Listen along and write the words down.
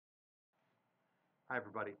Hi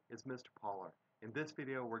everybody, it's Mr. Poller. In this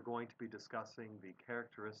video we're going to be discussing the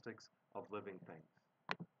characteristics of living things.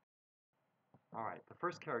 Alright, the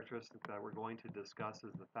first characteristic that we're going to discuss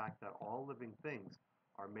is the fact that all living things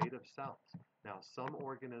are made of cells. Now some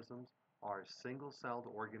organisms are single-celled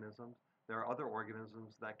organisms. There are other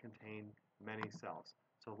organisms that contain many cells.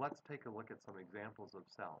 So let's take a look at some examples of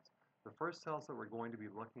cells. The first cells that we're going to be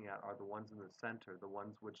looking at are the ones in the center, the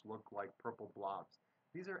ones which look like purple blobs.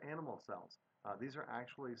 These are animal cells. These are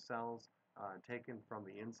actually cells taken from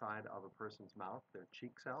the inside of a person's mouth. They're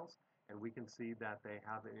cheek cells, and we can see that they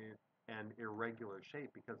have an irregular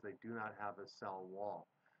shape because they do not have a cell wall.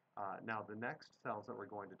 Now, the next cells that we're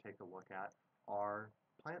going to take a look at are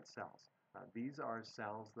plant cells. These are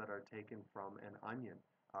cells that are taken from an onion.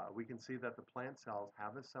 We can see that the plant cells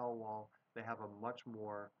have a cell wall. They have a much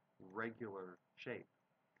more regular shape.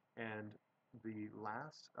 And the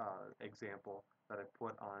last example that I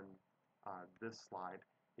put on this slide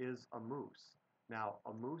is a moose. Now,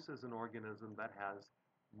 a moose is an organism that has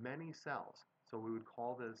many cells, so we would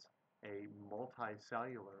call this a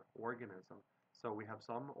multicellular organism. So we have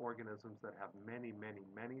some organisms that have many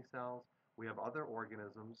cells. We have other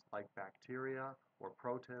organisms like bacteria or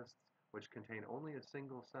protists which contain only a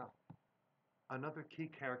single cell. Another key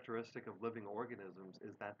characteristic of living organisms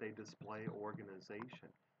is that they display organization.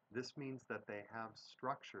 This means that they have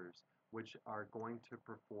structures which are going to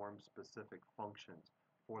perform specific functions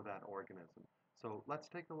for that organism. So let's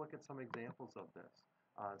take a look at some examples of this.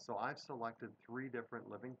 So I've selected three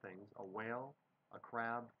different living things: a whale, a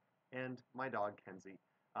crab, and my dog Kenzie.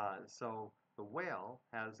 So the whale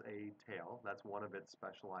has a tail. That's one of its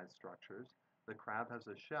specialized structures. The crab has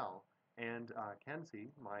a shell, and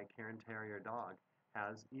Kenzie, my Cairn Terrier dog,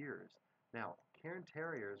 has ears. Now, Cairn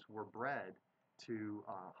Terriers were bred to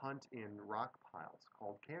hunt in rock piles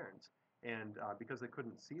called cairns. And because they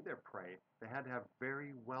couldn't see their prey, they had to have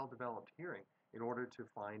very well-developed hearing in order to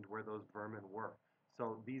find where those vermin were.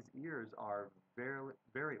 So these ears are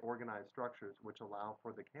very organized structures which allow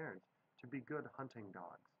for the cairns to be good hunting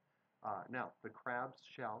dogs. Now, the crab's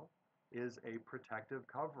shell is a protective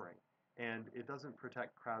covering. And it doesn't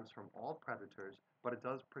protect crabs from all predators, but it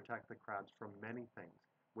does protect the crabs from many things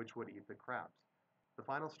which would eat the crabs. The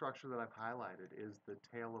final structure that I've highlighted is the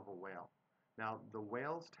tail of a whale. Now, the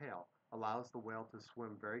whale's tail allows the whale to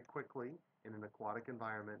swim very quickly in an aquatic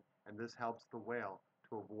environment, and this helps the whale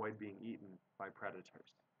to avoid being eaten by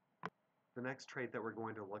predators. The next trait that we're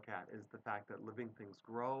going to look at is the fact that living things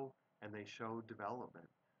grow and they show development.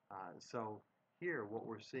 So here, what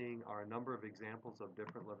we're seeing are a number of examples of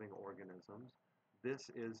different living organisms. This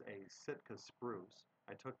is a Sitka spruce.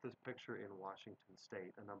 I took this picture in Washington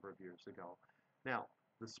State a number of years ago. Now,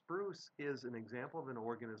 the spruce is an example of an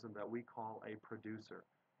organism that we call a producer.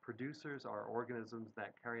 Producers are organisms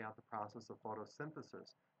that carry out the process of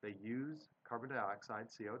photosynthesis. They use carbon dioxide,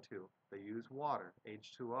 CO2. They use water,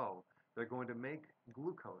 H2O. They're going to make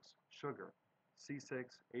glucose, sugar,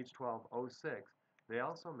 C6H12O6. They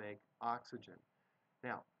also make oxygen.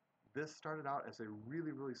 Now, this started out as a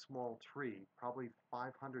really small tree, probably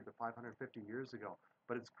 500 to 550 years ago,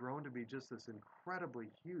 but it's grown to be just this incredibly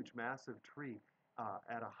huge, massive tree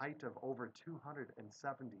at a height of over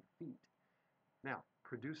 270 feet. Now,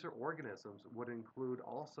 producer organisms would include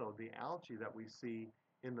also the algae that we see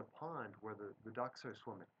in the pond where the ducks are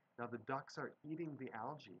swimming. Now, the ducks are eating the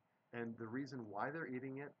algae, and the reason why they're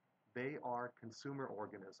eating it, they are consumer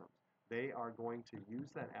organisms. They are going to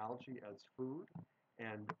use that algae as food,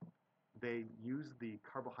 and they use the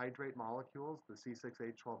carbohydrate molecules, the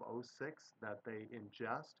C6H12O6, that they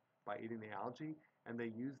ingest by eating the algae, and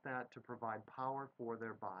they use that to provide power for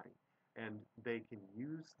their body. And they can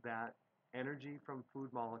use that energy from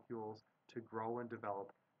food molecules to grow and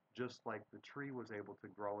develop, just like the tree was able to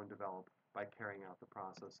grow and develop by carrying out the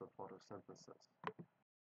process of photosynthesis.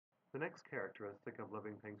 The next characteristic of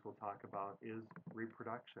living things we'll talk about is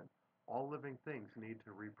reproduction. All living things need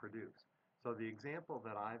to reproduce. So the example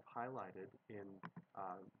that I've highlighted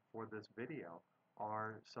for this video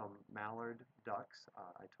are some mallard ducks.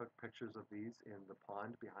 I took pictures of these in the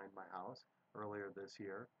pond behind my house earlier this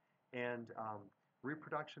year. And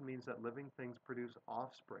reproduction means that living things produce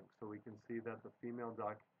offspring. So we can see that the female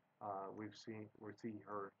duck, we see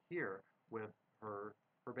her here with her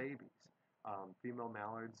babies. Female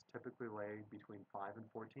mallards typically lay between 5 and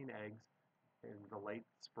 14 eggs in the late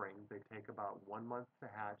spring. They take about 1 month to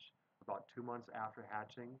hatch. About 2 months after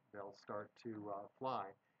hatching, they'll start to fly.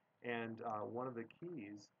 And one of the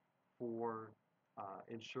keys for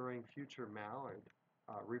ensuring future mallard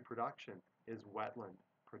reproduction is wetland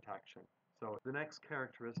protection. So the next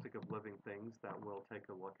characteristic of living things that we'll take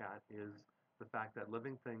a look at is the fact that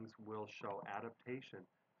living things will show adaptation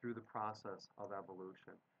through the process of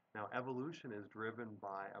evolution. Now, evolution is driven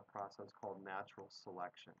by a process called natural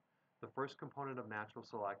selection. The first component of natural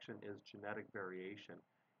selection is genetic variation.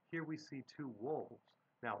 Here we see two wolves.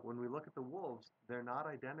 Now, when we look at the wolves, they're not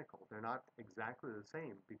identical. They're not exactly the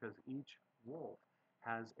same because each wolf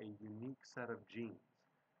has a unique set of genes,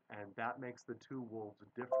 and that makes the two wolves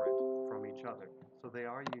different from each other. So they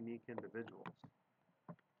are unique individuals.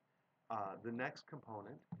 The next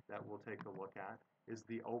component that we'll take a look at is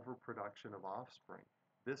the overproduction of offspring.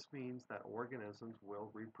 This means that organisms will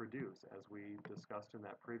reproduce, as we discussed in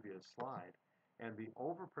that previous slide, and the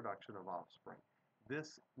overproduction of offspring.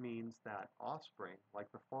 This means that offspring,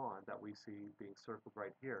 like the fawn that we see being circled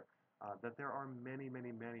right here, that there are many,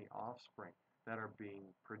 many, many offspring that are being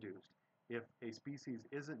produced. If a species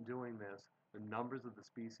isn't doing this, the numbers of the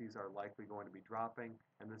species are likely going to be dropping,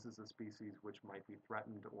 and this is a species which might be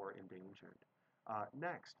threatened or endangered.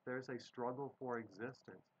 Next, there's a struggle for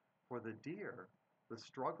existence. For the deer, the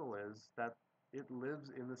struggle is that it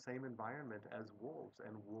lives in the same environment as wolves,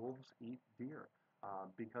 and wolves eat deer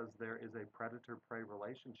because there is a predator-prey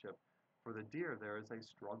relationship. For the deer, there is a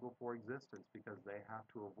struggle for existence because they have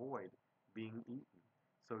to avoid being eaten.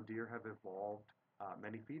 So deer have evolved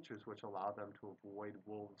many features which allow them to avoid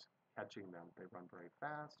wolves catching them. They run very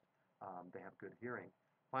fast. They have good hearing.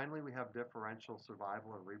 Finally, we have differential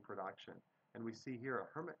survival and reproduction. And we see here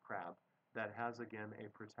a hermit crab that has, again, a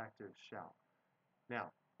protective shell.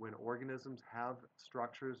 Now, when organisms have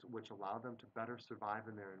structures which allow them to better survive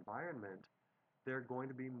in their environment, they're going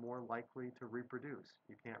to be more likely to reproduce.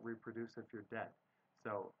 You can't reproduce if you're dead.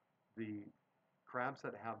 So the crabs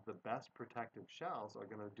that have the best protective shells are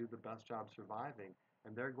going to do the best job surviving,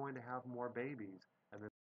 and they're going to have more babies. And then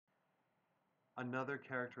another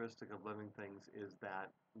characteristic of living things is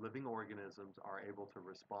that living organisms are able to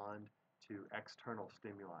respond to external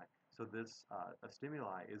stimuli. So this a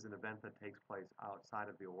stimuli is an event that takes place outside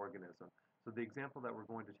of the organism. So the example that we're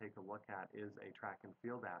going to take a look at is a track and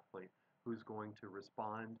field athlete who's going to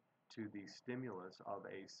respond to the stimulus of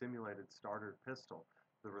a simulated starter pistol.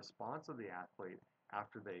 The response of the athlete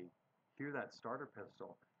after they hear that starter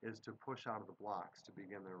pistol is to push out of the blocks to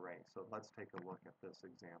begin their race. So let's take a look at this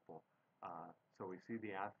example. So we see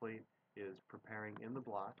the athlete is preparing in the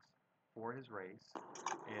blocks for his race,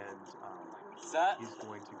 and he's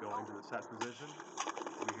going to go into the set position.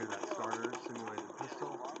 We hear that starter simulated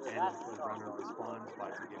pistol, and the runner responds by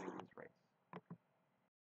beginning his race.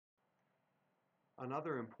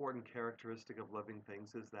 Another important characteristic of living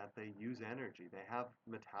things is that they use energy. They have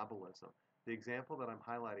metabolism. The example that I'm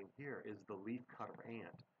highlighting here is the leafcutter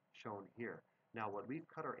ant, shown here. Now, what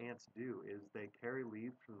leafcutter ants do is they carry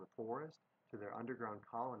leaves from the forest to their underground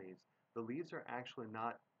colonies. The leaves are actually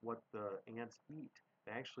not what the ants eat.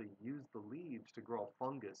 They actually use the leaves to grow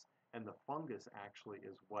fungus, and the fungus actually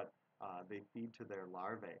is what they feed to their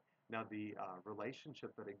larvae. Now, the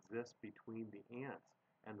relationship that exists between the ants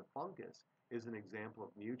and the fungus is an example of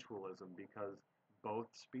mutualism because both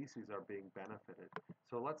species are being benefited.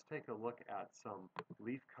 So let's take a look at some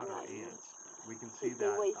leafcutter ants. We can see that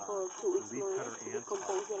the leafcutter ants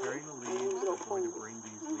are carrying the leaves. They're going to bring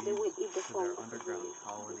these leaves to their underground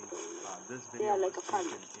colony. This video was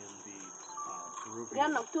taken in the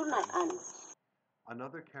Peruvian rainforest.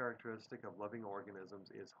 Another characteristic of living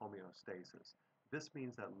organisms is homeostasis. This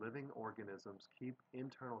means that living organisms keep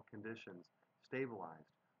internal conditions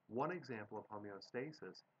stabilized. One example of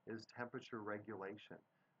homeostasis is temperature regulation.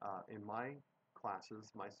 In my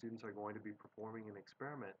classes, my students are going to be performing an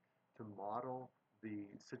experiment to model the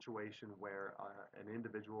situation where an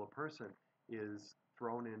individual, a person, is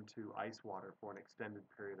thrown into ice water for an extended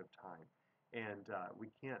period of time. And we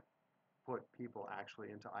can't put people actually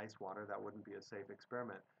into ice water. That wouldn't be a safe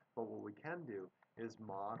experiment. But what we can do is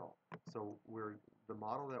model. So the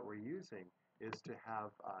model that we're using is to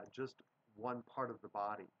have just one part of the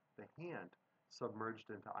body, the hand, submerged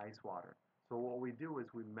into ice water. So what we do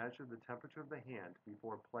is we measure the temperature of the hand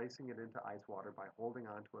before placing it into ice water by holding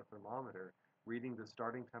onto a thermometer, reading the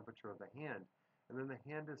starting temperature of the hand, and then the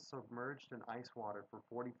hand is submerged in ice water for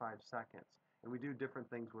 45 seconds. And we do different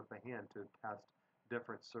things with the hand to test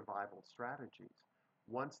different survival strategies.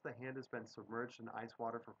 Once the hand has been submerged in ice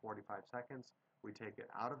water for 45 seconds, we take it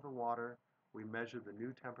out of the water, we measure the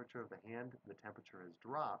new temperature of the hand, the temperature has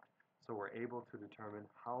dropped, so we're able to determine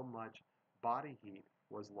how much body heat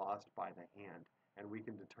was lost by the hand. And we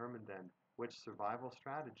can determine then which survival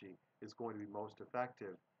strategy is going to be most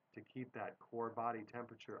effective to keep that core body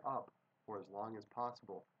temperature up for as long as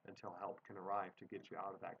possible until help can arrive to get you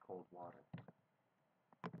out of that cold water.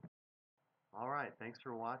 All right, thanks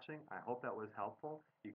for watching. I hope that was helpful. You